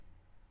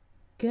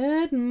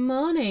Good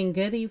morning,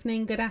 good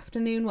evening, good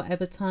afternoon,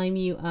 whatever time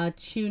you are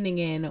tuning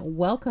in.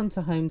 Welcome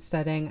to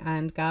Homesteading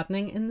and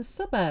Gardening in the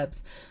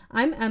Suburbs.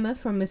 I'm Emma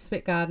from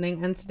Misfit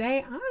Gardening, and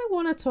today I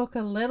want to talk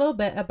a little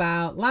bit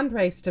about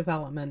landrace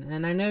development.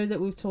 And I know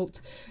that we've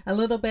talked a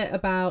little bit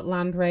about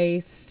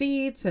landrace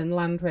seeds and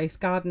landrace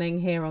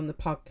gardening here on the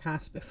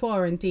podcast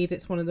before. Indeed,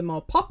 it's one of the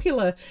more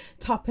popular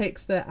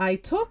topics that I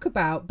talk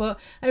about, but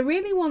I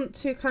really want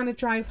to kind of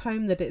drive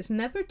home that it's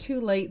never too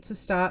late to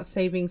start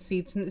saving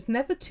seeds, and it's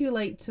never too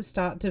late to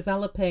start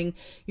developing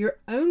your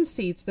own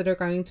seeds that are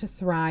going to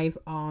thrive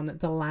on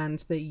the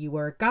land that you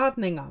are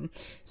gardening on.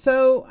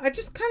 So I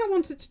just kind of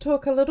wanted to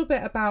talk a little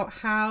bit about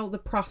how the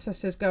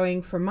process is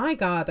going for my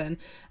garden,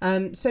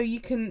 so you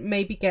can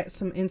maybe get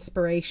some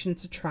inspiration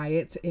to try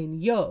it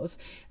in yours.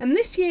 And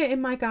this year in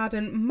my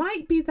garden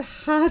might be the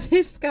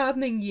hardest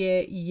gardening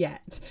year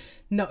yet.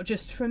 Not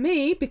just for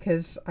me,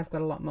 because I've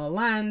got a lot more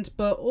land,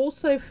 but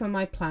also for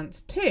my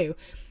plants too.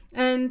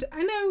 And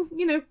I know,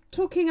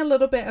 talking a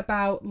little bit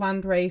about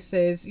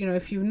landraces,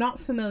 if you're not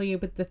familiar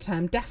with the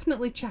term,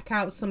 definitely check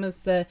out some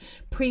of the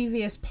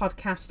previous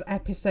podcast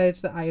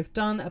episodes that I have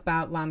done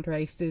about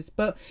landraces.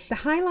 But the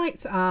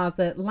highlights are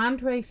that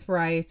landrace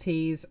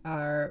varieties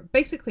are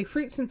basically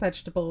fruits and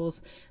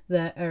vegetables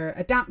that are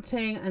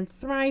adapting and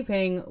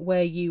thriving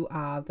where you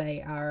are.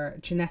 They are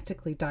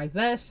genetically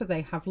diverse, so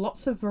they have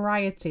lots of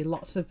variety,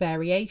 lots of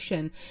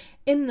variation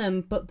in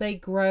them, but they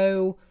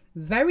grow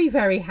very,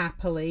 very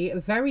happily,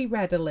 very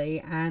readily,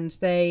 and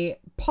they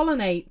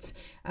pollinate,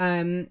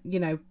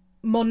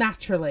 more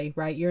naturally,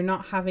 right? You're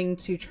not having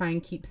to try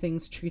and keep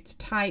things true to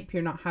type.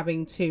 You're not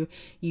having to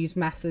use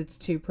methods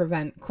to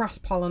prevent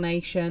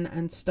cross-pollination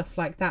and stuff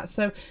like that.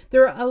 So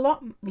they're a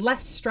lot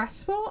less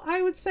stressful,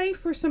 I would say,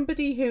 for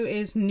somebody who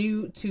is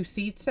new to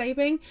seed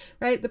saving,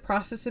 right? The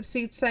process of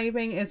seed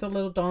saving is a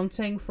little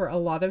daunting for a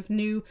lot of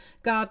new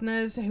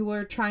gardeners who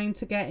are trying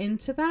to get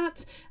into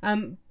that.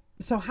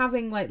 So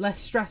having less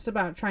stress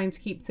about trying to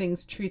keep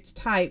things true to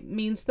type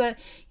means that,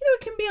 it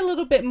can be a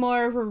little bit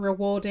more of a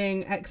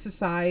rewarding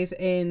exercise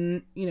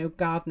in,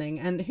 gardening.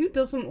 And who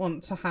doesn't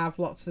want to have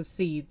lots of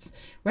seeds,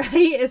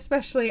 right?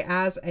 Especially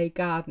as a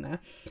gardener.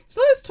 So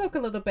let's talk a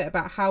little bit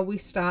about how we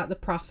start the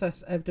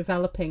process of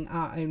developing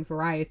our own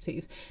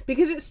varieties,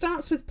 because it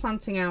starts with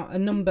planting out a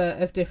number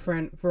of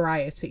different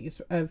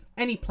varieties of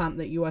any plant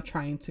that you are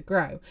trying to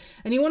grow.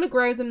 And you want to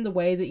grow them the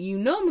way that you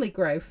normally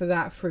grow for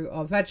that fruit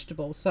or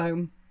vegetable.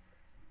 So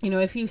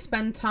if you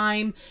spend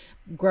time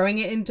growing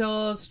it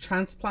indoors,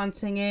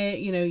 transplanting it,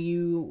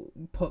 you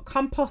put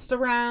compost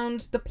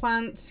around the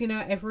plants,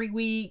 every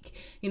week,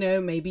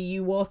 maybe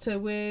you water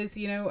with,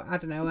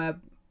 a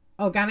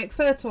organic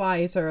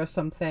fertilizer or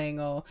something,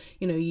 or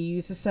you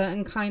use a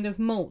certain kind of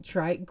mulch,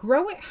 right?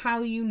 Grow it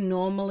how you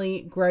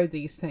normally grow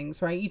these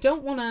things, right? You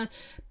don't want to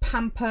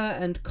pamper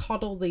and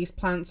coddle these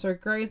plants or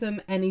grow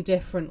them any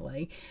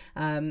differently.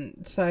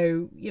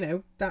 So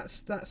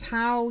that's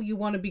how you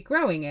want to be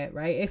growing it,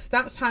 right? If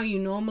that's how you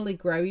normally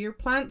grow your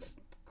plants,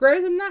 grow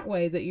them that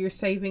way, that you're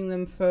saving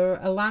them for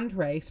a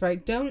landrace,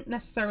 right? Don't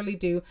necessarily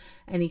do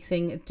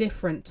anything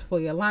different for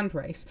your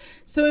landrace.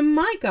 So in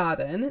my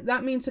garden,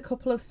 that means a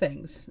couple of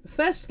things.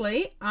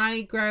 Firstly,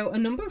 I grow a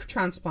number of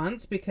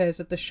transplants because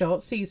of the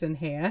short season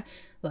here,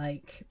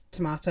 like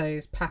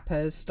tomatoes,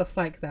 peppers, stuff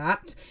like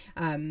that.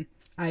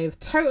 I have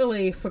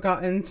totally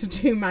forgotten to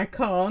do my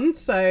corn,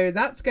 so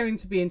that's going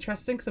to be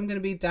interesting because I'm going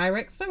to be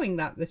direct sowing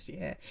that this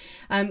year.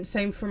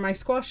 Same for my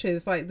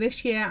squashes. Like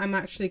this year, I'm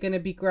actually going to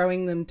be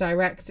growing them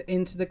direct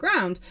into the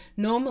ground.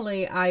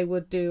 Normally, I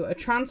would do a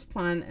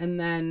transplant and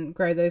then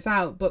grow those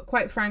out, but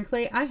quite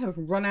frankly, I have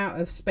run out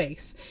of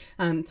space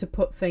to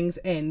put things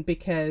in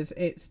because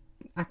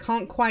I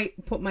can't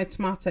quite put my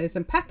tomatoes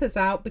and peppers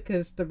out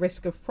because the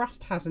risk of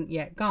frost hasn't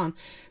yet gone.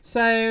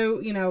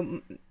 So,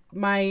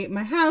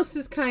 my house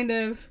is kind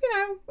of,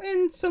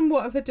 in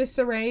somewhat of a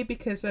disarray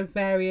because of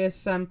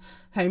various home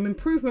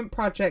improvement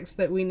projects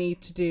that we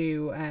need to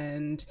do,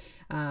 and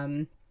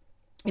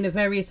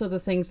various other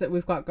things that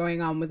we've got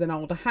going on with an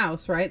older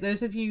house, right?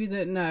 Those of you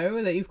that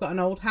know that you've got an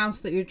old house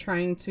that you're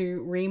trying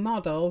to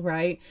remodel,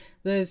 right?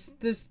 There's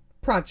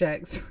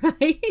projects,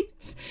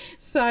 right?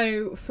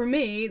 So for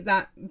me,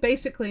 that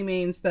basically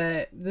means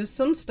that there's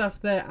some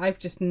stuff that I've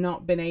just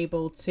not been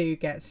able to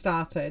get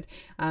started.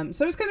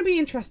 So it's going to be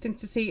interesting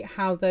to see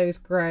how those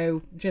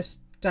grow just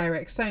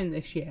direct sown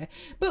this year.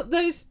 But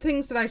those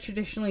things that I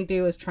traditionally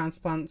do as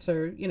transplants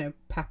are,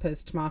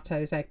 peppers,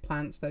 tomatoes,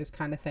 eggplants, those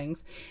kind of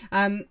things.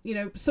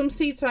 Some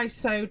seeds I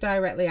sow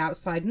directly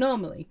outside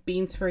normally.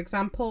 Beans, for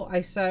example,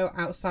 I sow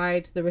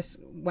outside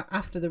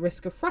after the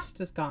risk of frost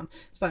has gone.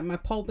 So like my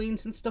pole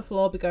beans and stuff will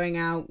all be going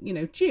out,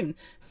 June.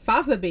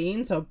 Fava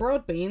beans or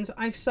broad beans,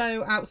 I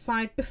sow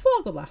outside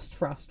before the last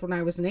frost. When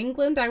I was in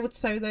England, I would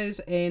sow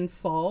those in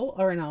fall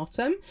or in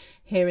autumn.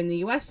 Here in the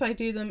US, I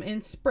do them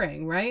in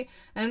spring, right?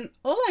 And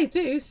all I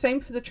do,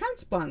 same for the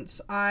transplants,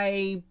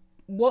 I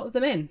water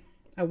them in.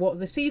 I water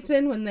the seeds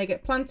in when they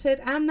get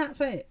planted, and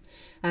that's it.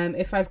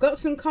 If I've got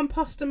some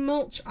compost and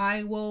mulch,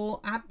 I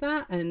will add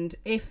that, and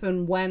if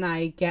and when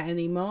I get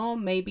any more,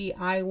 maybe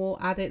I will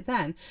add it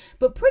then.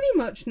 But pretty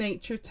much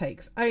nature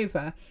takes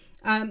over.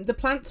 The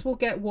plants will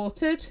get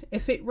watered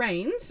if it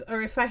rains,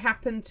 or if I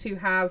happen to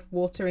have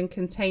water in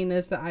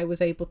containers that I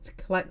was able to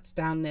collect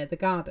down near the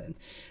garden,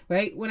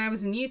 right? When I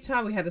was in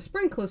Utah, we had a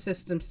sprinkler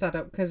system set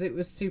up because it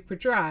was super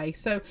dry.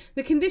 So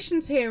the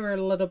conditions here are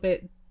a little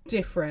bit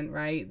different,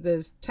 right?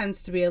 There's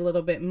tends to be a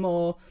little bit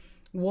more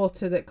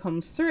water that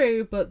comes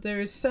through, but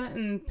there's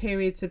certain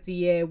periods of the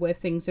year where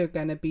things are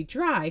going to be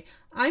dry.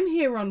 I'm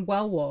here on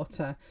well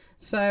water,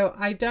 so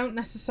I don't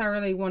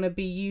necessarily want to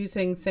be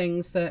using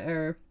things that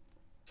are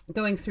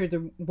going through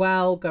the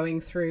well,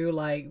 going through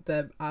like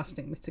the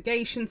arsenic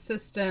mitigation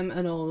system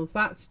and all of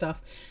that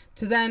stuff,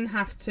 to then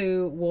have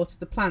to water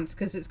the plants,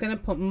 because it's going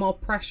to put more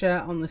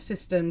pressure on the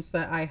systems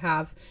that I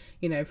have,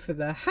 you know, for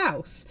the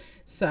house.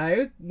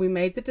 So we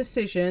made the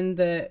decision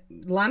that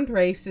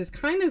Landrace is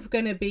kind of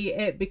going to be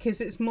it, because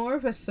it's more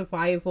of a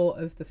survival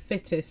of the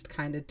fittest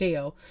kind of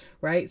deal,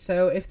 right?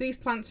 So if these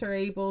plants are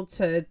able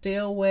to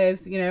deal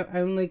with, you know,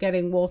 only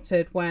getting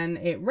watered when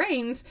it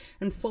rains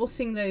and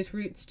forcing those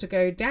roots to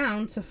go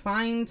down to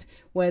find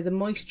where the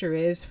moisture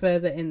is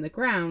further in the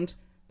ground,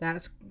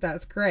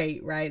 that's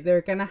great, right? They're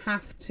going to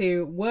have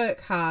to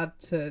work hard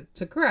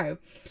to grow.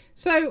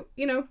 So,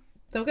 you know,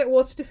 they'll get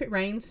watered if it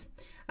rains.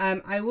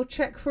 I will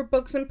check for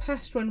bugs and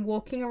pests when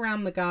walking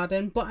around the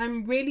garden, but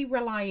I'm really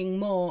relying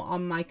more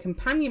on my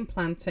companion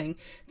planting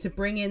to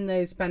bring in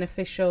those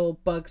beneficial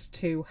bugs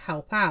to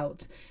help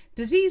out.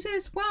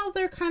 Diseases, well,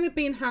 they're kind of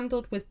being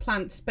handled with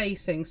plant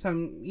spacing. So,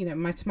 you know,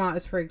 my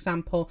tomatoes, for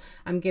example,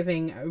 I'm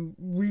giving a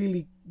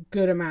really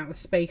good amount of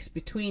space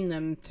between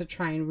them to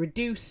try and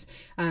reduce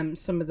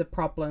some of the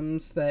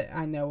problems that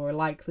I know are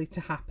likely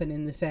to happen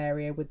in this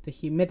area with the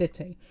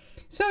humidity.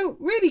 So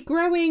really,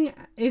 growing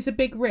is a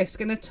big risk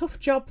and a tough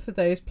job for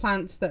those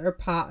plants that are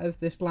part of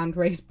this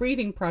landrace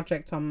breeding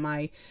project on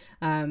my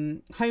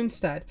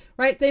homestead,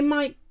 right? They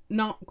might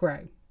not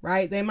grow,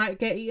 right? They might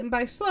get eaten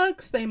by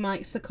slugs, they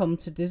might succumb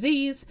to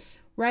disease,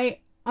 right?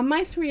 On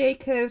my 3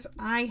 acres,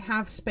 I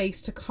have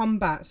space to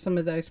combat some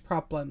of those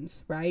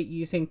problems, right?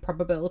 Using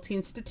probability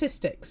and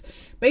statistics.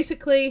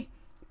 Basically,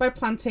 by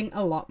planting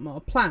a lot more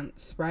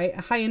plants, right?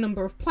 A higher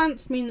number of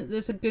plants mean that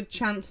there's a good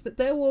chance that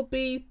there will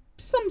be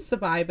some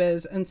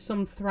survivors and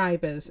some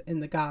thrivers in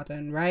the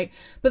garden, right?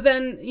 But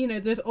then, you know,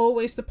 there's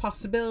always the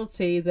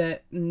possibility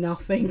that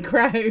nothing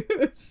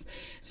grows.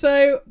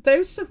 So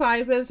those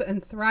survivors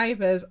and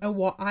thrivers are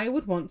what I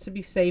would want to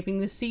be saving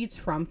the seeds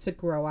from to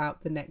grow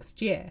out the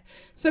next year.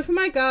 So for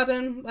my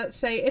garden, let's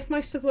say if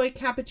my Savoy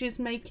cabbages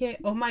make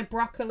it, or my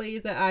broccoli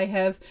that I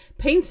have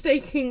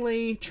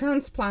painstakingly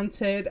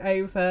transplanted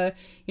over,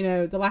 you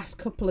know, the last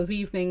couple of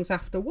evenings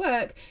after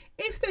work,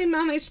 if they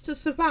manage to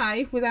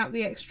survive without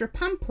the extra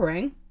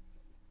pampering,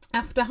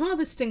 after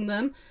harvesting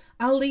them,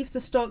 I'll leave the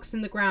stalks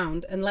in the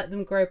ground and let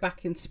them grow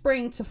back in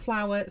spring to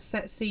flower,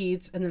 set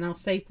seeds, and then I'll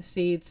save the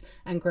seeds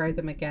and grow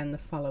them again the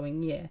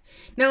following year.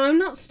 Now, I'm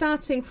not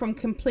starting from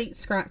complete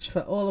scratch for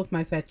all of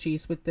my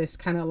veggies with this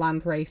kind of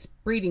landrace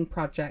breeding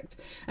project.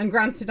 And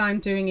granted, I'm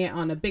doing it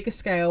on a bigger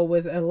scale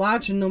with a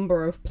larger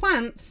number of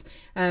plants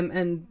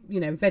and,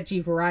 you know,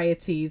 veggie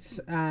varieties.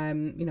 You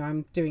know,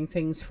 I'm doing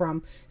things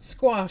from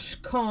squash,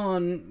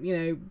 corn, you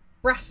know,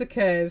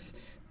 brassicas,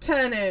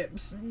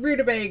 turnips,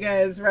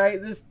 rutabagas, right?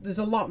 There's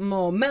a lot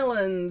more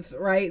melons,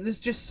 right? There's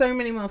just so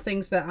many more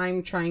things that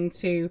I'm trying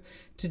to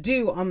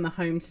do on the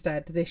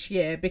homestead this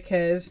year,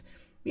 because,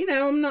 you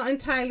know, I'm not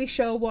entirely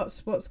sure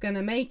what's going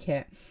to make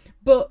it.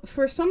 But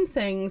for some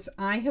things,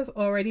 I have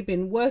already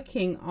been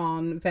working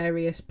on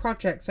various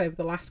projects over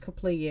the last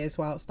couple of years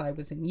whilst I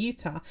was in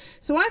Utah.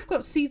 So I've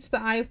got seeds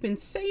that I've been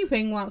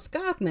saving whilst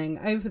gardening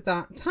over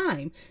that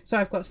time. So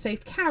I've got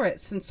saved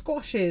carrots and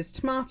squashes,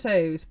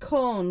 tomatoes,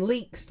 corn,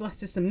 leeks,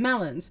 lettuce and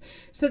melons.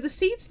 So the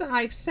seeds that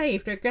I've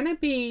saved are going to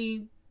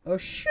be, or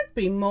should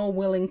be, more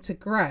willing to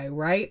grow,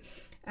 right?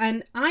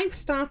 And I've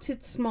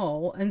started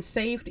small and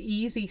saved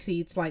easy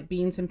seeds like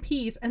beans and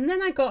peas, and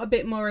then I got a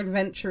bit more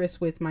adventurous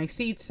with my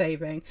seed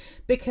saving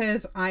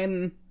because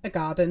I'm a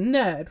garden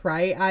nerd,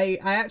 right? I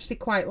actually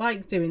quite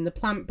like doing the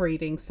plant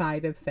breeding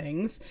side of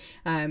things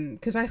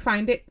because I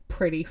find it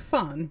pretty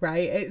fun,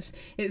 right?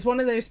 It's one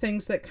of those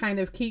things that kind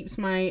of keeps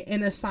my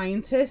inner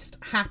scientist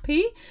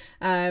happy,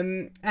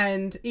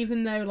 and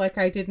even though like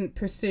I didn't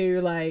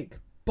pursue like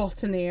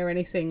botany or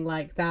anything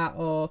like that,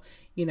 or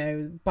you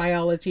know,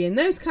 biology and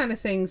those kind of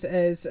things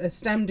as a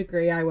STEM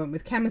degree, I went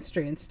with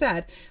chemistry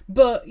instead.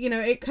 But, you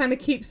know, it kind of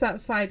keeps that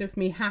side of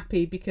me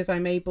happy because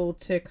I'm able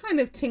to kind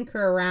of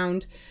tinker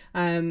around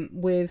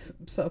with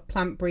sort of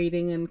plant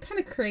breeding and kind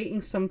of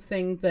creating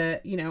something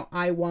that, you know,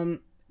 I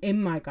want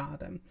in my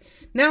garden.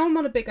 Now I'm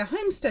on a bigger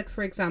homestead,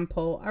 for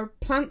example, our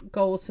plant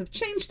goals have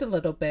changed a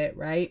little bit,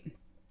 right?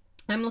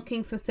 I'm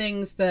looking for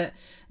things that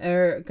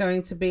are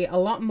going to be a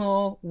lot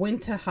more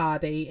winter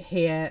hardy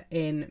here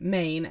in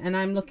Maine, and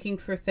I'm looking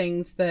for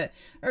things that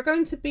are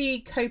going to be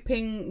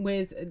coping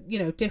with,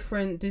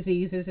 different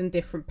diseases and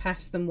different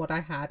pests than what I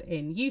had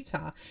in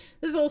Utah.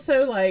 There's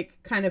also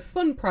like kind of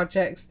fun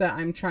projects that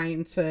I'm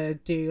trying to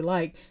do,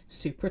 like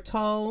super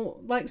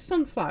tall, like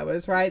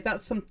sunflowers, right?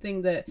 That's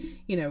something that,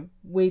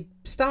 we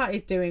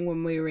started doing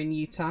when we were in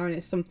Utah, and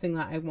it's something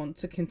that I want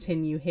to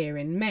continue here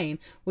in Maine.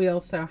 We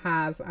also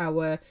have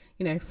our,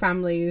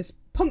 family's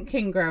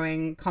pumpkin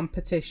growing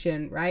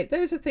competition, right?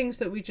 Those are things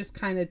that we just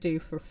kind of do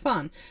for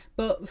fun.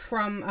 But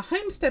from a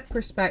homestead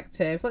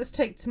perspective, let's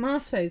take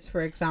tomatoes,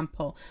 for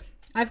example.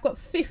 I've got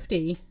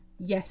 50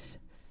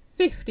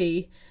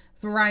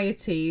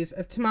 varieties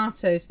of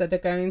tomatoes that are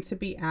going to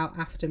be out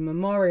after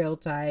Memorial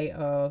Day,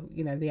 or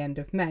the end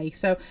of May.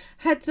 So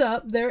heads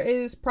up, there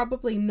is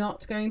probably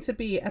not going to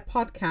be a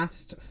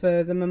podcast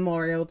for the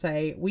Memorial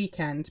Day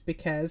weekend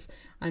because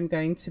I'm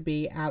going to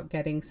be out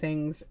getting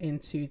things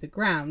into the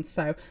ground.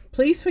 So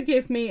please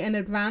forgive me in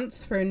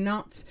advance for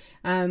not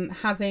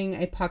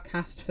having a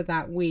podcast for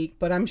that week,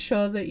 but I'm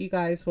sure that you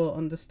guys will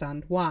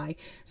understand why.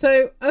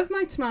 So of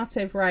my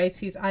tomato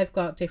varieties, I've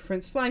got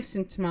different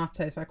slicing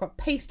tomatoes. I've got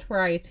paste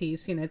varieties,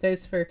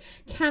 those for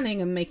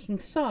canning and making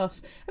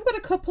sauce. I've got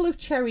a couple of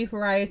cherry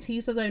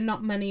varieties, although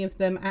not many of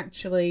them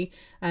actually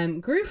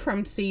grew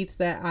from seed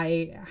that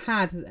I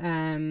had,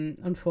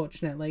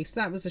 unfortunately. So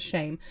that was a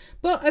shame.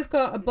 But I've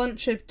got a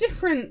bunch of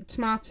different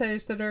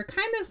tomatoes that are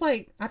kind of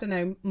like,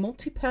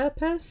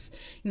 multi-purpose,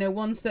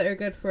 ones that are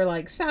good for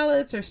like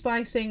salads or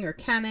slicing or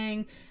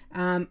canning.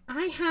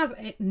 I have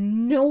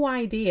no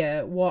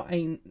idea what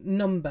a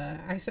number,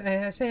 I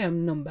say a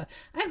number,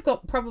 I've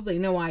got probably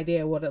no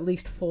idea what at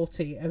least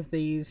 40 of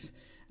these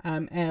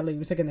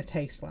heirlooms are going to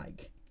taste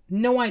like.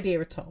 No idea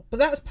at all. But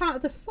that's part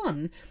of the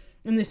fun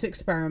in this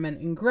experiment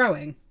in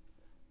growing.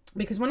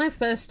 Because when I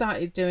first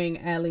started doing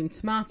heirloom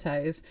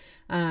tomatoes,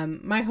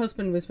 my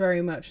husband was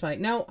very much like,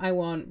 no, I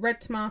want red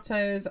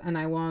tomatoes and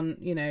I want,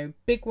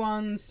 big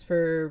ones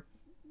for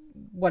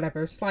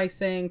whatever,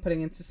 slicing,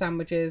 putting into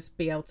sandwiches,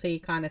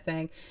 BLT kind of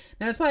thing.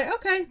 And I was like,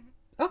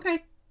 okay,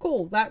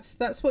 cool.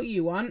 That's what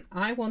you want.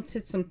 I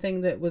wanted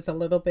something that was a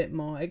little bit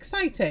more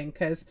exciting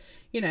because,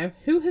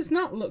 who has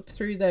not looked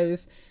through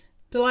those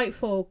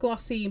delightful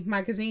glossy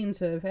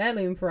magazines of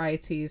heirloom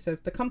varieties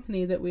of the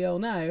company that we all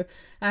know,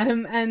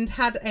 and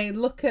had a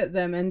look at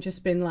them and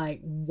just been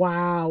like,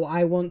 wow,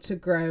 I want to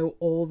grow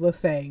all the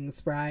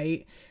things,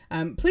 right?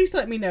 Please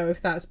let me know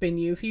if that's been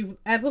you, if you've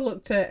ever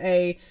looked at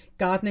a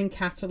gardening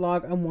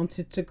catalogue and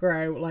wanted to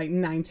grow like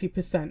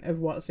 90% of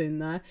what's in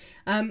there.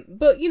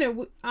 But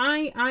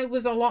I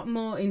was a lot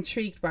more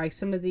intrigued by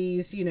some of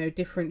these,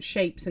 different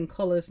shapes and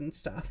colours and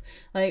stuff.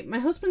 Like my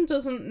husband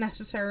doesn't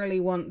necessarily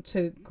want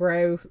to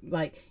grow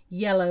like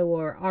yellow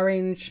or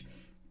orange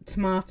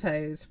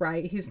tomatoes,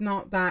 right? He's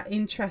not that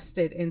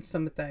interested in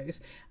some of those.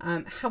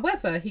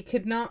 However, he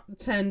could not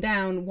turn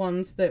down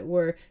ones that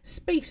were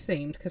space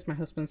themed because my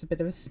husband's a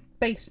bit of a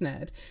space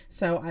nerd.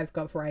 So I've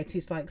got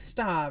varieties like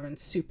Star and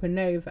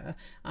Supernova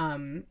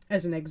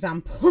as an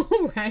example,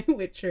 right?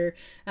 Which are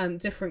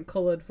different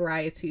coloured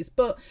varieties.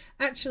 But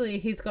actually,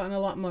 he's gotten a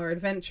lot more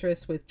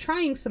adventurous with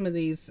trying some of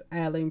these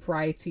heirloom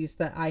varieties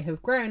that I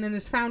have grown and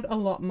has found a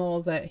lot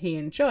more that he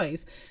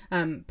enjoys.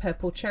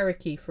 Purple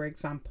Cherokee, for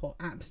example,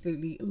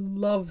 absolutely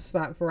loves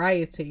that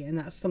variety, and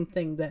that's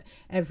something that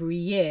every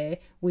year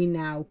we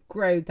now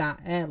grow that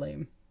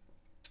heirloom.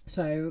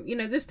 So,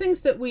 there's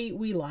things that we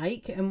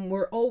like, and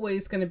we're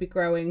always going to be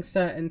growing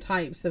certain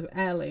types of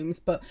heirlooms,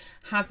 but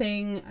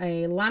having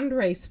a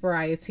landrace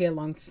variety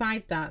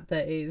alongside that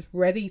is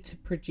ready to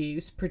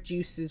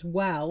produces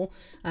well,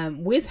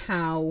 with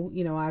how,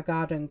 our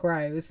garden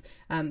grows,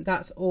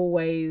 that's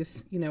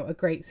always, a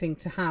great thing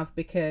to have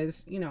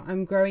because,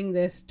 I'm growing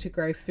this to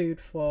grow food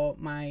for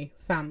my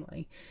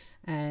family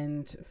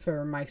and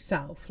for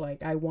myself.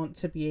 Like I want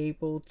to be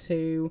able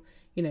to,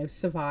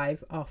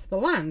 survive off the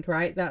land,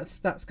 right?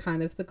 That's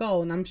kind of the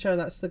goal, and I'm sure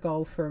that's the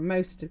goal for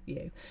most of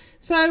you.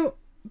 So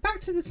back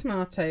to the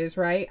tomatoes,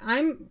 right?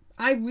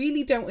 I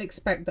really don't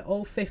expect that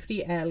all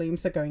 50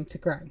 heirlooms are going to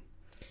grow,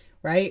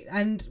 right?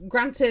 And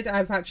granted,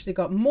 I've actually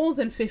got more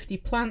than 50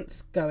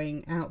 plants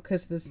going out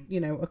because there's,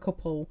 a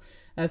couple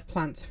of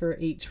plants for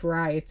each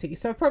variety.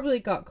 So I've probably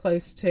got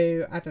close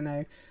to,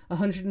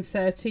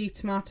 130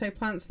 tomato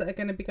plants that are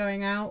going to be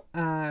going out.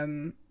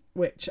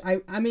 Which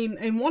I mean,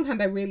 in one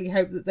hand, I really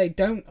hope that they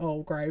don't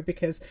all grow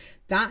because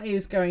that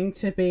is going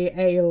to be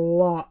a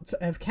lot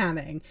of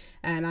canning.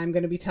 And I'm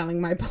going to be telling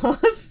my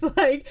boss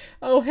like,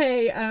 oh,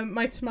 hey,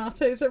 my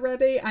tomatoes are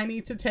ready. I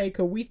need to take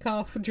a week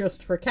off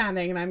just for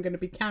canning, and I'm going to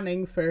be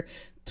canning for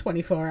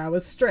 24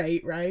 hours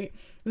straight, right?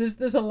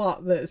 There's a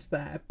lot that's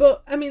there.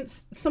 But I mean,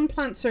 some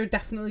plants are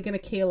definitely going to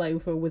keel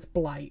over with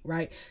blight,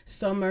 right?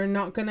 Some are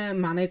not going to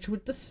manage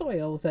with the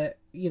soil that,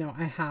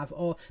 I have,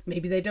 or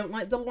maybe they don't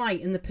like the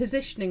light and the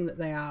positioning that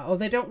they are, or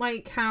they don't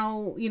like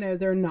how,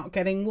 they're not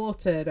getting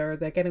watered, or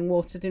they're getting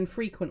watered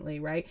infrequently,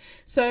 right?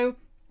 So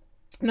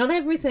not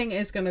everything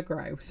is going to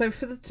grow. So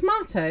for the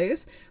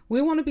tomatoes,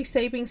 we want to be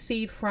saving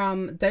seed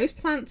from those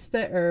plants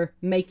that are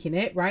making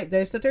it, right?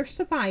 Those that are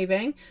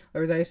surviving,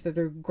 or those that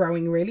are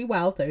growing really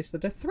well, those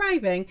that are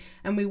thriving.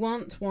 And we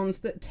want ones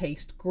that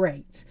taste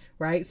great,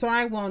 right? So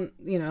I want,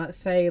 let's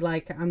say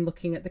like I'm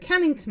looking at the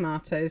canning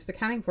tomatoes, the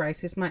canning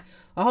varieties,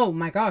 oh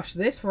my gosh,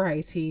 this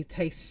variety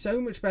tastes so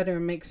much better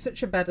and makes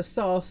such a better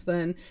sauce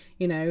than,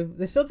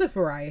 this other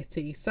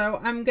variety. So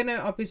I'm going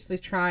to obviously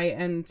try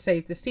and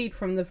save the seed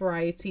from the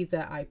variety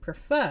that I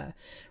prefer,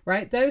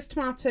 right? Those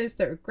tomatoes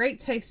that are great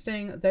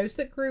tasting, those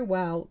that grew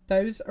well,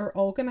 those are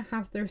all going to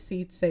have their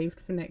seeds saved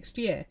for next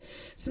year.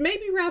 So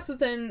maybe rather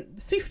than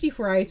 50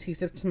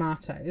 varieties of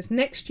tomatoes,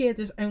 next year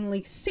there's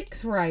only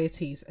 6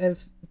 varieties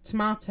of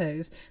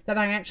tomatoes that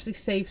I actually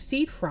save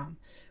seed from,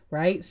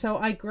 right? So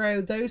I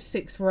grow those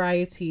 6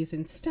 varieties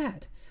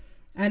instead.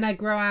 And I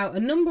grow out a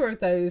number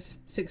of those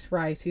 6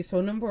 varieties, so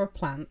a number of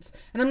plants,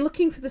 and I'm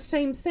looking for the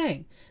same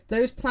thing.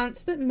 Those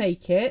plants that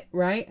make it,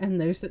 right, and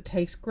those that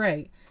taste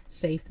great.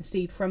 Save the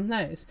seed from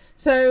those.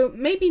 So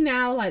maybe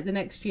now, like the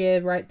next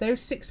year, right, those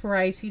 6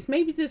 varieties,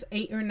 maybe there's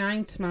 8 or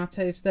 9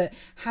 tomatoes that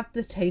had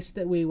the taste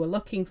that we were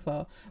looking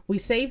for. We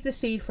save the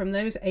seed from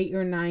those 8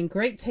 or 9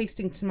 great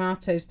tasting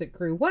tomatoes that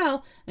grew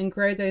well and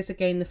grow those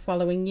again the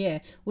following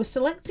year. We're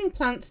selecting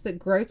plants that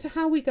grow to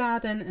how we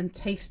garden and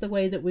taste the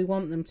way that we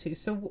want them to.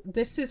 So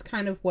this is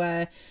kind of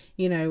where,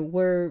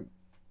 we're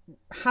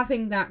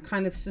having that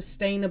kind of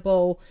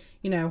sustainable,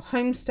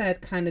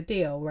 homestead kind of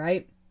deal,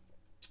 right?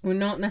 We're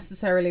not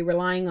necessarily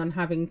relying on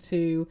having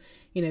to,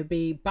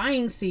 be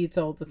buying seeds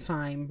all the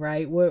time,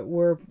 right?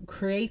 We're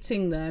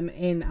creating them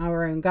in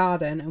our own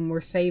garden and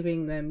we're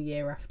saving them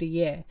year after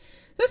year.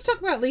 So let's talk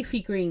about leafy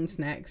greens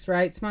next,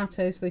 right?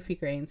 Tomatoes, leafy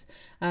greens,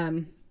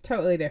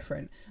 totally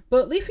different.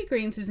 But leafy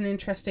greens is an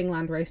interesting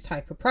landrace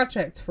type of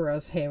project for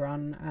us here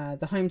on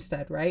the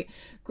homestead, right?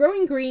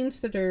 Growing greens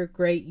that are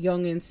great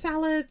young in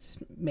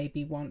salads,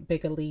 maybe want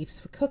bigger leaves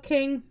for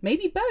cooking,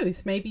 maybe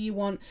both. Maybe you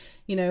want,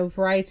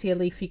 variety of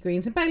leafy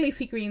greens. And by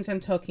leafy greens, I'm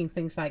talking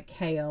things like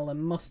kale and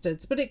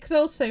mustards, but it could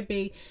also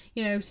be,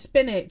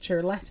 spinach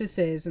or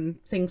lettuces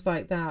and things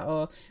like that,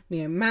 or,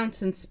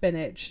 mountain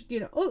spinach,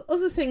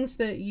 other things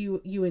that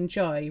you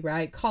enjoy,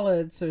 right?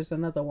 Collards is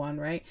another one,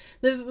 right?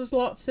 There's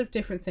lots of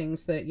different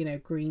things that,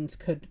 greens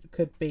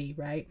could be,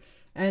 right?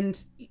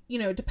 And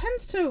it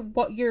depends to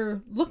what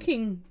you're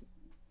looking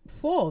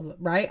for,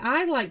 right?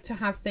 I like to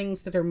have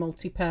things that are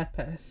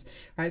multi-purpose,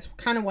 right? It's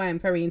kind of why I'm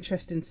very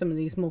interested in some of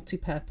these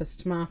multi-purpose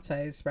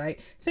tomatoes, right?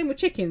 Same with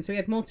chickens. We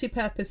had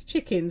multi-purpose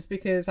chickens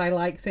because I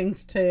like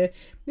things to,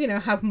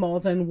 have more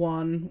than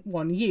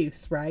one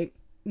use, right?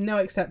 No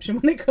exception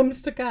when it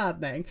comes to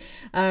gardening.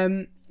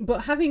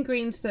 But having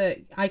greens that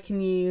I can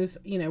use,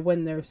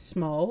 when they're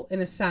small in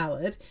a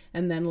salad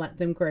and then let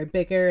them grow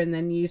bigger and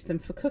then use them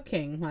for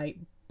cooking, like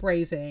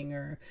braising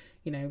or,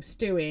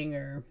 stewing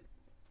or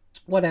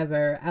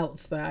whatever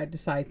else that I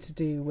decide to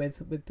do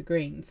with the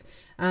greens.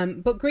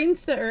 But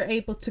greens that are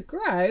able to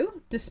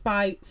grow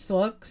despite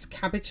slugs,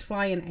 cabbage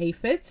fly and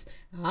aphids.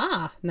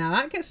 Now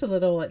that gets a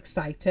little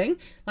exciting.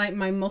 Like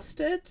my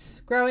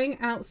mustards growing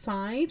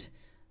outside.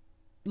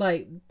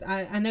 Like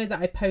I know that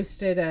I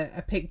posted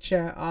a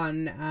picture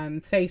on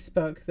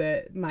Facebook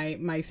that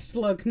my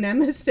slug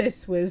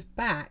nemesis was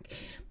back,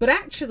 but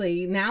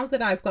actually now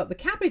that I've got the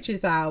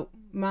cabbages out,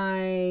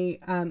 my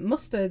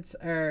mustards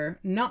are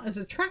not as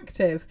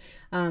attractive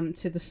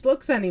to the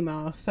slugs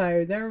anymore,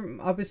 so they're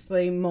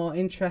obviously more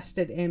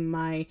interested in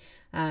my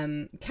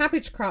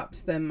cabbage crops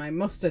than my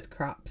mustard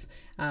crops,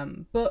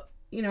 but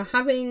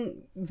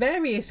having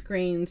various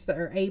greens that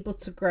are able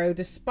to grow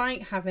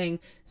despite having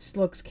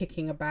slugs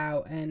kicking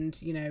about and,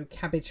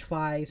 cabbage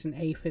flies and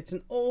aphids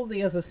and all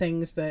the other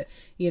things that,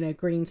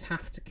 greens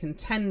have to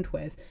contend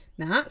with.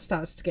 Now that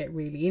starts to get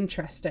really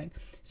interesting.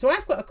 So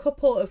I've got a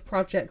couple of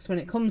projects when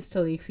it comes to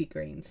leafy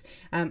greens.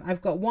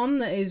 I've got one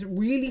that is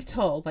really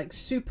tall, like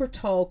super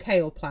tall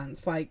kale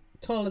plants, like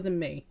taller than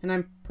me, and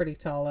I'm pretty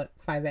tall at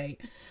 5'8".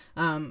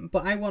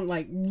 But I want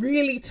like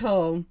really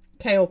tall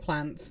kale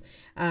plants,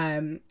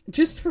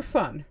 just for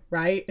fun,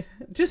 right?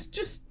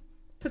 Just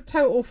for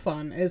total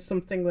fun is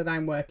something that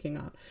I'm working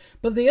on.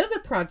 But the other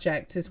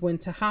project is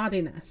winter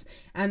hardiness,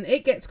 and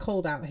it gets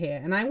cold out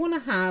here, and I want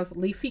to have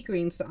leafy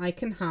greens that I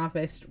can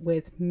harvest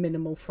with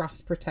minimal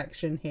frost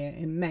protection here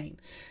in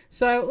Maine.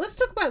 So let's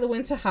talk about the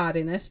winter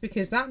hardiness,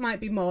 because that might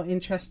be more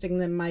interesting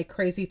than my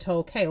crazy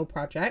tall kale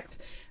project.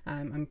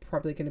 I'm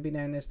probably going to be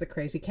known as the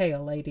crazy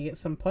kale lady at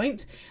some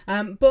point.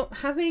 But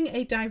having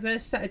a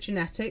diverse set of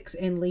genetics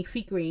in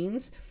leafy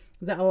greens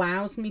that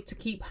allows me to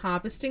keep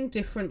harvesting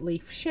different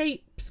leaf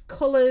shapes,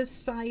 colours,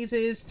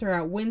 sizes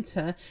throughout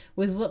winter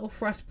with little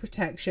frost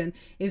protection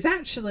is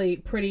actually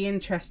pretty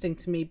interesting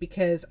to me,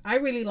 because I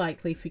really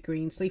like leafy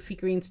greens. Leafy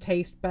greens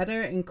taste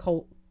better in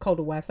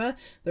colder weather.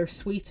 They're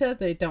sweeter.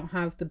 They don't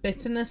have the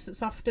bitterness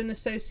that's often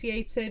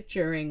associated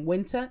during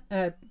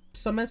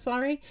summer.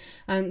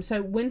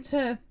 So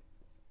winter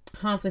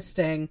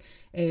harvesting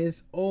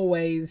is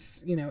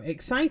always,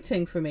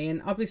 exciting for me.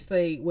 And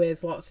obviously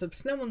with lots of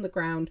snow on the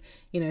ground,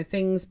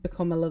 things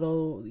become a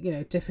little,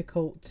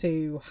 difficult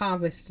to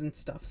harvest and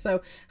stuff.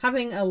 So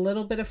having a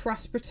little bit of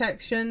frost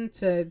protection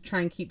to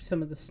try and keep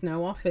some of the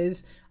snow off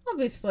is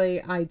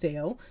obviously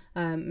ideal.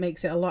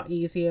 Makes it a lot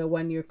easier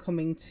when you're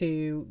coming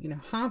to,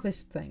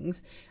 harvest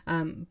things.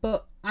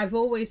 But I've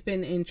always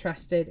been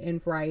interested in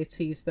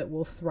varieties that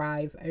will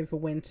thrive over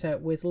winter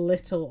with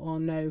little or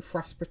no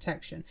frost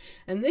protection.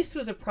 And this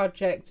was a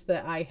project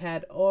that I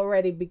had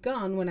already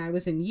begun when I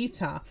was in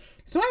Utah.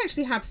 So I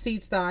actually have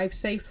seeds that I've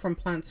saved from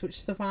plants which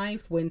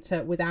survived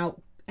winter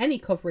without any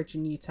coverage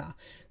in Utah.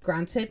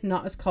 Granted,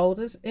 not as cold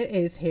as it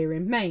is here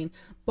in Maine.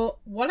 But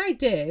what I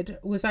did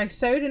was I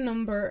sowed a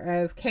number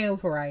of kale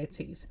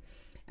varieties.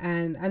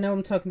 And I know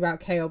I'm talking about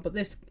kale, but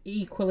this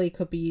equally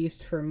could be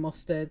used for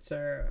mustards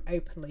or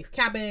open leaf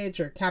cabbage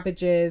or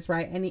cabbages,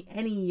 right?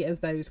 Any of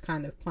those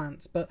kind of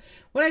plants. But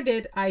what I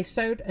did, I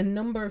sowed a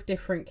number of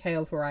different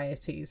kale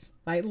varieties,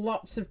 like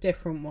lots of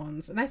different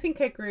ones. And I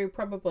think I grew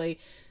probably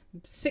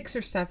 6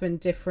 or 7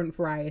 different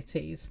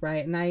varieties,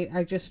 right? And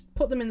I just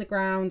put them in the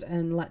ground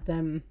and let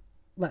them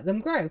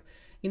grow.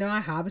 I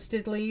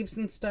harvested leaves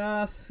and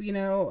stuff,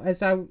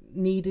 as I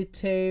needed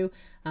to.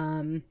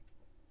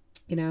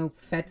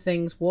 Fed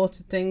things,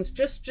 watered things,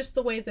 just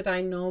the way that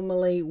I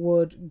normally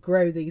would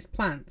grow these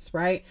plants,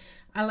 right?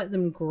 I let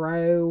them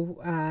grow,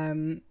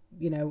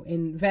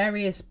 in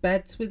various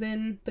beds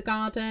within the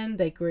garden.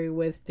 They grew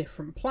with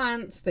different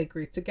plants. They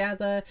grew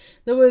together.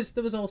 There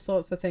was all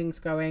sorts of things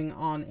going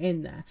on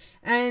in there.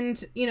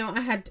 And,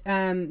 I had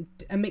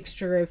a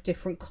mixture of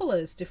different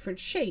colors, different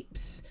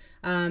shapes,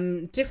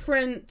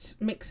 different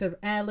mix of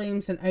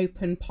heirlooms and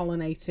open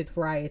pollinated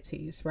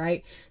varieties,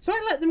 right? So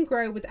I let them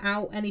grow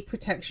without any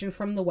protection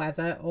from the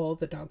weather or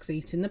the dogs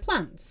eating the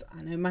plants.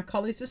 I know my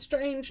collies are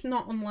strange,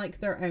 not unlike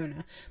their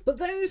owner, but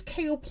those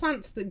kale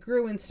plants that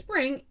grew in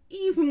spring,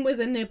 even with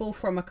a nibble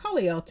from a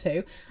collie or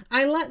two,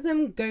 I let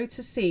them go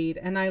to seed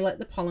and I let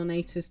the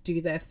pollinators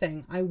do their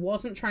thing. I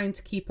wasn't trying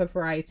to keep a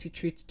variety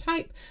true to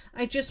type.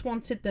 I just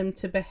wanted them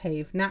to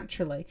behave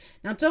naturally.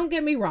 Now, don't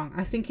get me wrong.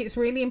 I think it's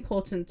really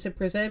important to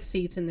preserve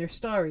seeds and their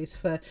stories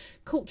for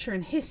culture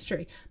and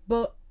history,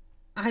 but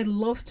I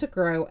love to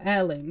grow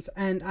heirlooms,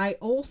 and I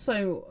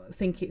also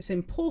think it's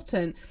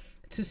important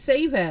to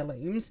save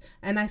heirlooms,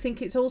 and I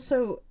think it's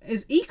also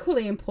is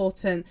equally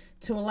important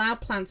to allow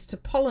plants to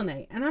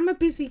pollinate. And I'm a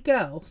busy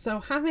girl, so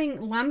having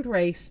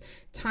landrace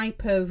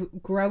type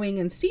of growing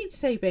and seed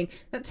saving,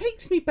 that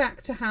takes me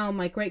back to how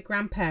my great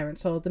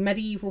grandparents or the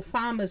medieval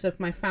farmers of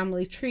my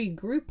family tree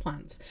grew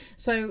plants.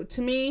 So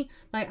to me,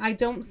 I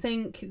don't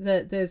think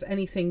that there's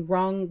anything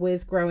wrong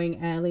with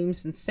growing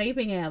heirlooms and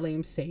saving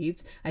heirloom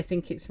seeds. I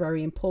think it's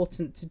very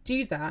important to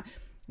do that.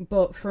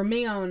 But for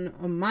me on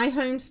my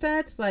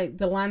homestead,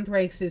 the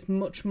landrace is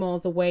much more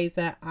the way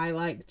that I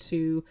like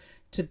to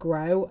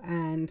grow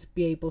and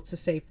be able to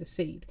save the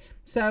seed.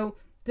 So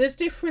there's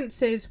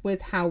differences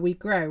with how we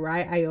grow,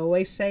 right? I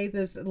always say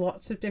there's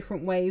lots of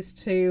different ways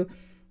to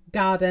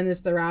garden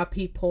as there are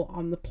people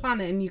on the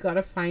planet, and you got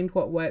to find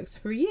what works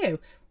for you,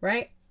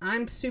 right?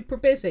 I'm super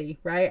busy,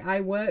 right? I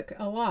work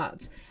a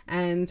lot.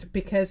 And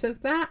because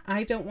of that,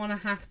 I don't want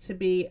to have to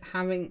be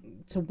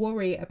having to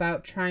worry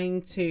about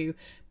trying to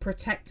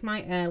protect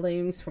my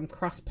heirlooms from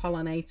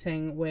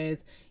cross-pollinating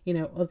with,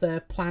 other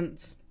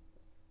plants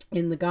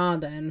in the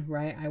garden,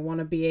 right? I want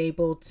to be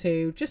able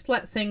to just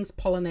let things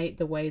pollinate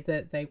the way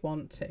that they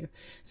want to.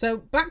 So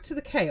back to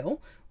the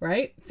kale,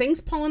 right? Things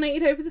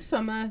pollinated over the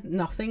summer.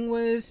 Nothing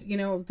was,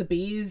 the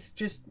bees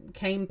just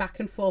came back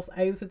and forth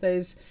over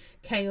those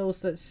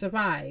kales that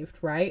survived,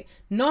 right?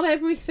 Not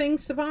everything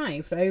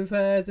survived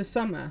over the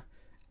summer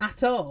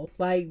at all.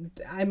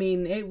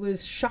 It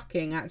was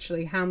shocking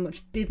actually how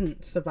much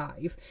didn't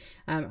survive.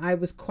 I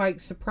was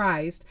quite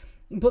surprised.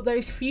 But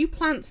those few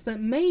plants that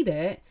made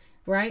it,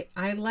 right,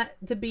 I let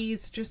the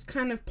bees just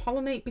kind of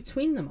pollinate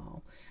between them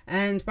all.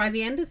 And by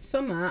the end of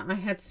summer, I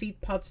had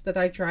seed pods that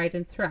I dried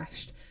and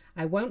threshed.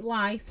 I won't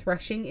lie,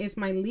 threshing is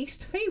my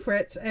least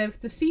favourite of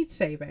the seed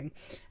saving.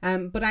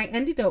 But I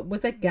ended up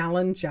with a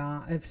gallon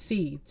jar of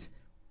seeds,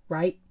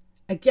 right?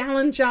 A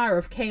gallon jar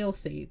of kale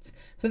seeds.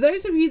 For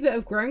those of you that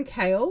have grown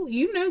kale,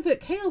 you know that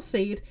kale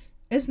seed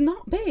is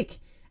not big.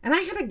 And I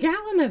had a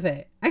gallon of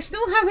it. I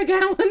still have a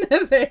gallon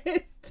of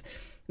it.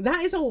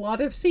 That is a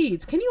lot of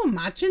seeds. Can you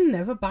imagine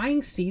never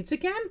buying seeds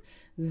again?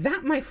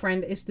 That, my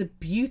friend, is the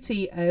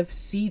beauty of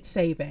seed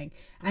saving.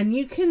 And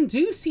you can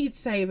do seed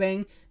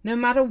saving no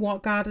matter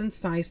what garden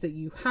size that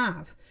you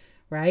have,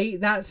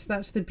 right? That's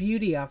the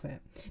beauty of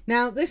it.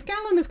 Now, this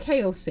gallon of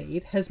kale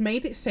seed has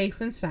made it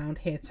safe and sound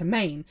here to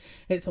Maine.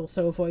 It's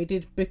also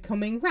avoided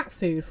becoming rat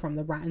food from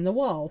the rat in the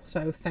wall.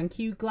 So thank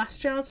you, glass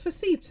jars, for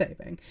seed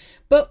saving.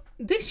 But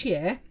this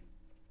year,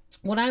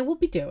 what I will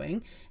be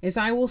doing is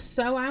I will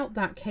sow out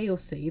that kale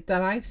seed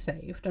that I've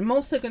saved. I'm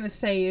also going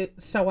to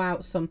sow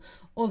out some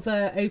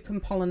other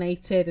open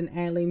pollinated and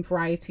heirloom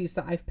varieties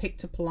that I've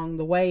picked up along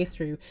the way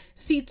through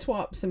seed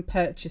swaps and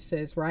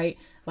purchases, right?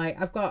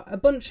 Like I've got a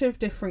bunch of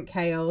different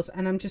kales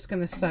and I'm just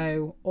going to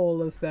sow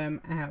all of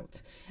them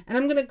out. And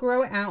I'm going to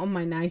grow it out on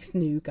my nice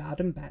new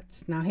garden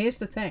beds. Now here's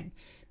the thing.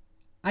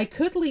 I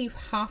could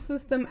leave half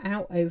of them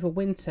out over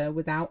winter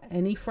without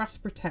any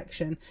frost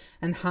protection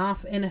and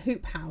half in a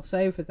hoop house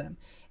over them.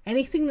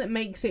 Anything that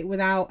makes it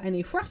without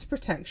any frost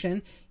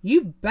protection,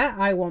 you bet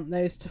I want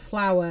those to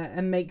flower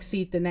and make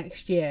seed the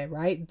next year,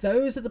 right?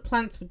 Those are the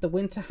plants with the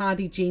winter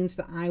hardy genes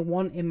that I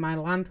want in my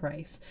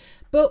landrace.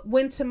 But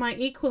winter might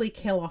equally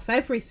kill off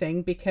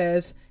everything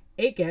because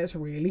it gets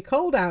really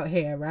cold out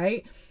here,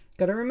 right?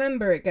 Got to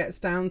remember it gets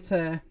down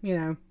to,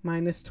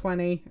 minus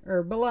 20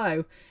 or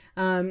below.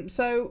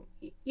 So,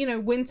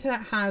 winter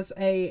has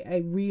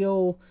a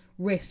real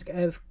risk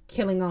of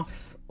killing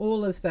off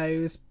all of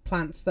those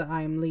plants that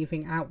I'm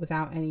leaving out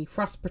without any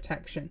frost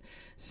protection.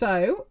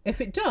 So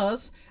if it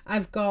does,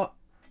 I've got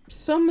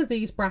some of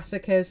these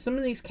brassicas, some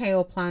of these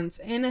kale plants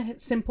in a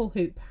simple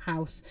hoop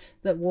house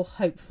that will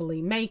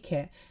hopefully make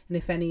it. And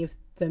if any of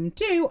them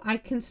do, I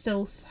can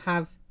still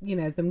have,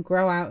 them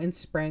grow out in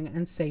spring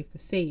and save the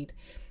seed.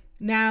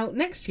 Now,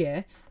 next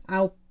year,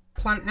 I'll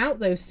plant out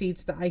those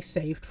seeds that I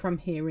saved from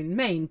here in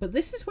Maine, but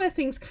this is where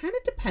things kind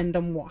of depend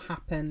on what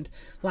happened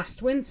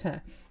last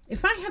winter.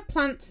 If I had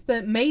plants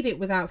that made it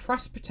without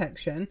frost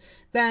protection,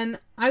 then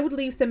I would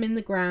leave them in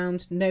the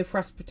ground, no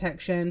frost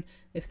protection.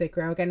 If they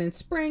grow again in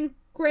spring,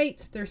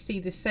 great, their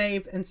seed is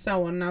saved, and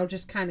so on. And I'll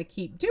just kind of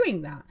keep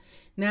doing that.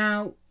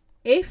 Now,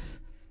 if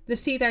the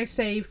seed I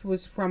saved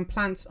was from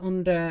plants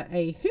under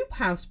a hoop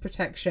house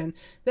protection,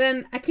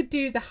 then I could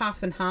do the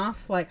half and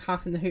half, like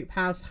half in the hoop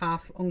house,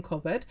 half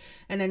uncovered,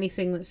 and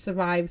anything that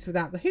survives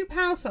without the hoop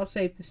house, I'll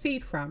save the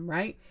seed from,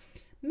 right?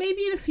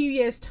 Maybe in a few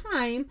years'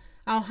 time,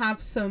 I'll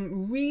have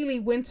some really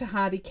winter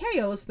hardy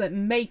kales that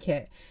make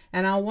it,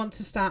 and I'll want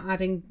to start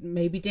adding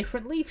maybe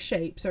different leaf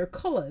shapes or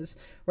colors,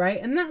 right?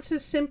 And that's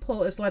as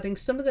simple as letting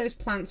some of those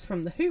plants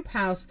from the hoop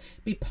house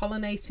be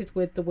pollinated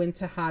with the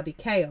winter hardy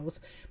kales,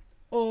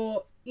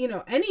 or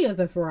any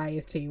other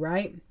variety,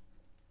 right?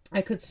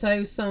 I could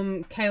sow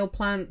some kale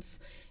plants,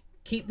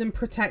 keep them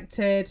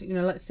protected.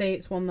 Let's say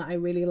it's one that I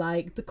really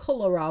like the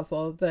color of,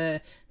 or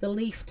the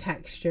leaf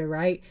texture,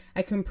 right?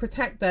 I can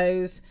protect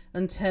those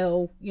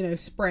until,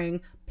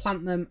 spring,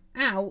 plant them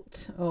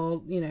out,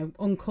 or,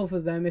 uncover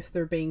them if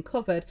they're being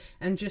covered,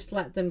 and just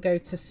let them go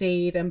to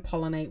seed and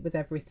pollinate with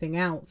everything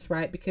else,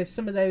 right? Because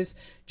some of those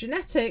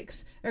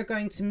genetics are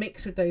going to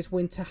mix with those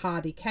winter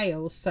hardy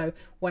kales. So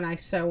when I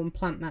sow and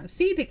plant that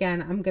seed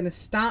again, I'm going to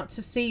start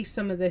to see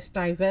some of this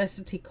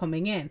diversity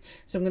coming in.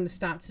 So I'm going to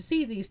start to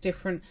see these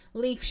different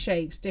leaf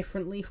shapes,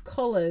 different leaf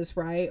colors,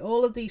 right?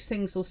 All of these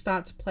things will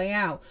start to play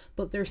out,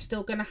 but they're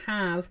still going to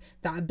have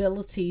that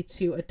ability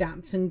to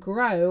adapt and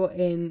grow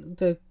in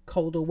the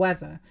colder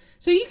weather.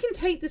 So you can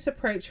take this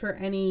approach for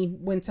any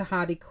winter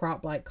hardy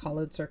crop like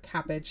collards or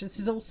cabbage. This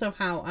is also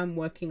how I'm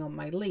working on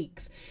my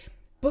leeks.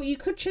 But you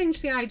could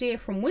change the idea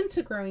from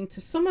winter growing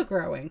to summer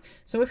growing.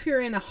 So if you're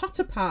in a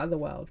hotter part of the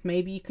world,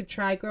 maybe you could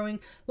try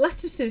growing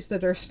lettuces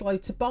that are slow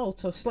to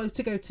bolt or slow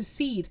to go to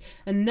seed,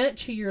 and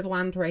nurture your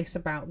landrace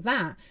about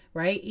that,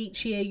 right?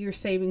 Each year you're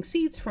saving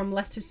seeds from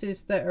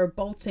lettuces that are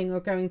bolting or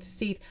going to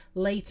seed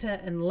later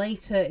and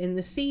later in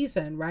the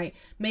season, right?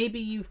 Maybe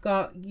you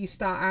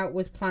start out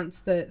with plants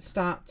that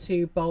start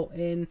to bolt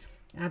in,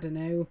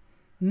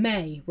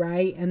 May,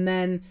 right? And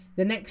then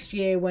the next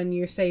year when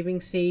you're saving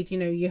seed,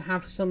 you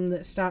have some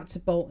that start to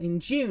bolt in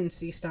June,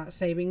 so you start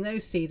saving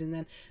those seed. And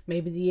then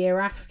maybe the year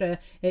after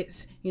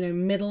it's,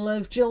 middle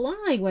of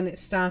July when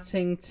it's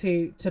starting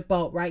to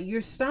bolt, right?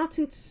 You're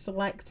starting to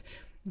select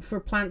for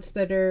plants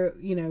that are,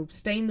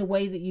 staying the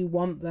way that you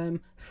want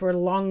them for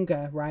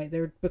longer, right?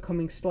 They're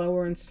becoming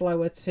slower and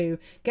slower to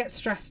get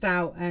stressed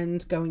out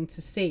and going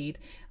to seed.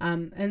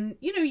 And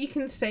you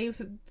can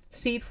save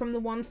seed from the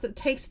ones that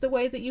taste the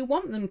way that you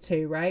want them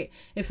to, right?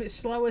 If it's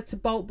slower to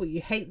bolt but you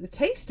hate the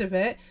taste of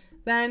it,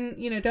 then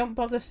don't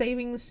bother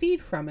saving the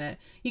seed from it.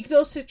 You could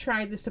also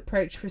try this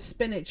approach for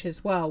spinach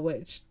as well,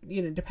 which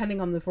depending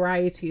on the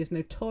variety is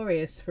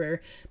notorious for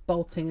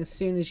bolting as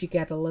soon as you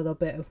get a little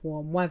bit of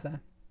warm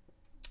weather.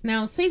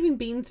 Now, saving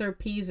beans or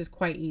peas is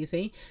quite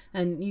easy,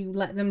 and you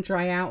let them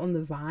dry out on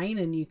the vine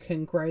and you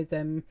can grow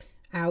them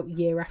out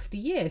year after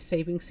year,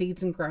 saving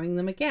seeds and growing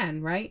them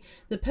again, right?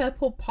 The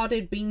purple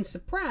podded bean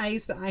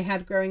surprise that I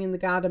had growing in the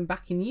garden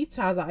back in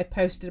Utah that I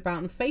posted about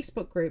in the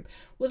Facebook group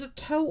was a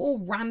total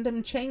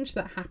random change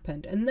that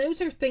happened. And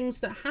those are things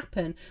that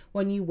happen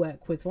when you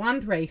work with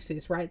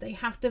landraces, right? They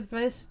have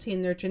diversity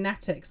in their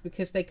genetics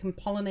because they can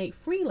pollinate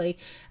freely,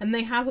 and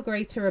they have a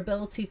greater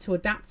ability to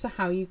adapt to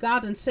how you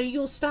garden. So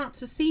you'll start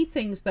to see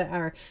things that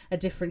are a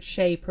different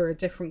shape or a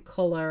different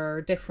color or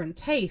a different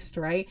taste,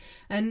 right?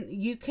 And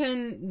you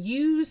can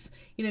use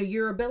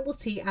your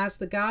ability as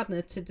the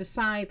gardener to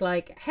decide,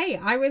 like, hey,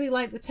 I really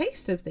like the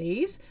taste of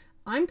these,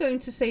 I'm going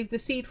to save the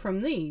seed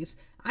from these.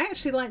 I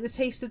actually like the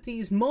taste of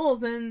these more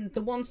than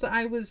the ones that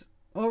I was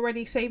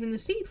already saving the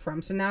seed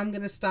from. So now I'm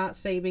going to start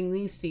saving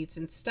these seeds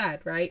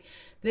instead, right?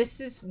 This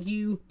is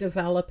you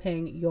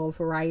developing your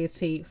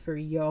variety for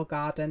your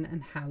garden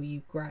and how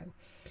you grow.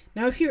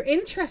 Now, if you're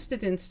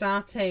interested in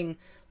starting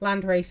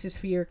landraces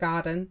for your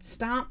garden,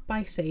 start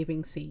by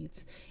saving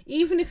seeds.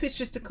 Even if it's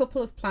just a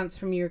couple of plants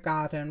from your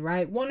garden,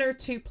 right? 1 or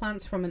 2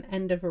 plants from an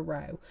end of a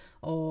row,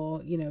 or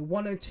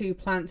 1 or 2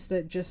 plants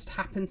that just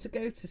happen to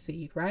go to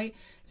seed, right?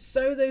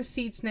 Sow those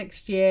seeds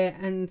next year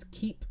and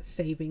keep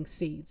saving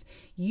seeds.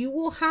 You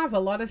will have a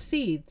lot of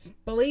seeds,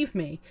 believe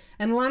me.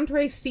 And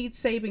landrace seed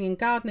saving and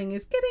gardening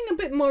is getting a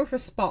bit more of a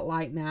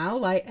spotlight now.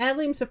 Like,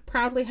 heirlooms have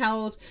proudly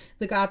held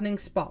the gardening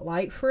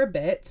spotlight for a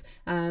bit.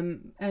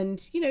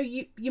 And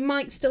you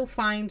might still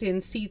find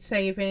in seed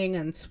saving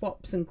and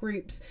swaps and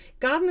groups,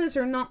 gardeners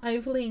are not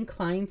overly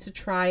inclined to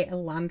try a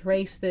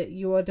landrace that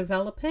you are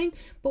developing,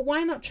 but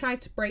why not try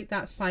to break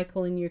that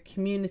cycle in your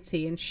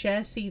community and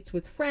share seeds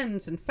with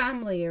friends and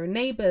family or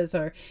neighbors,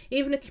 or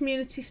even a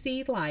community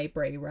seed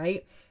library,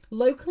 right?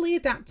 Locally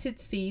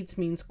adapted seeds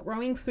means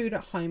growing food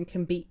at home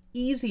can be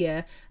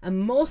easier and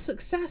more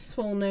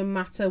successful no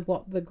matter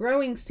what the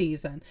growing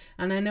season.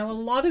 And I know a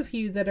lot of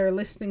you that are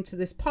listening to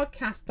this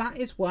podcast, that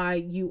is why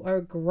you are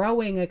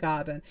growing a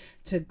garden,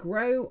 to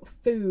grow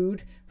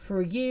food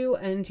for you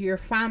and your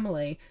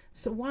family.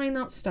 So why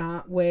not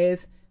start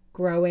with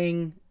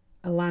growing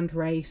a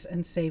landrace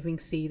and saving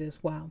seed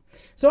as well?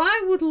 So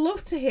I would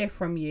love to hear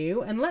from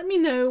you, and let me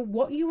know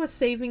what you are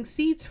saving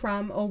seeds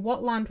from, or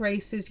what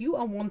landraces you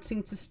are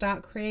wanting to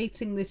start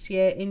creating this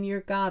year in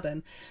your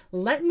garden.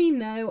 Let me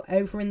know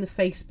over in the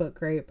Facebook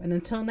group. And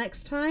until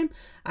next time,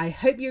 I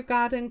hope your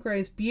garden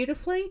grows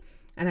beautifully,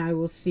 and I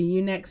will see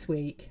you next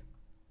week.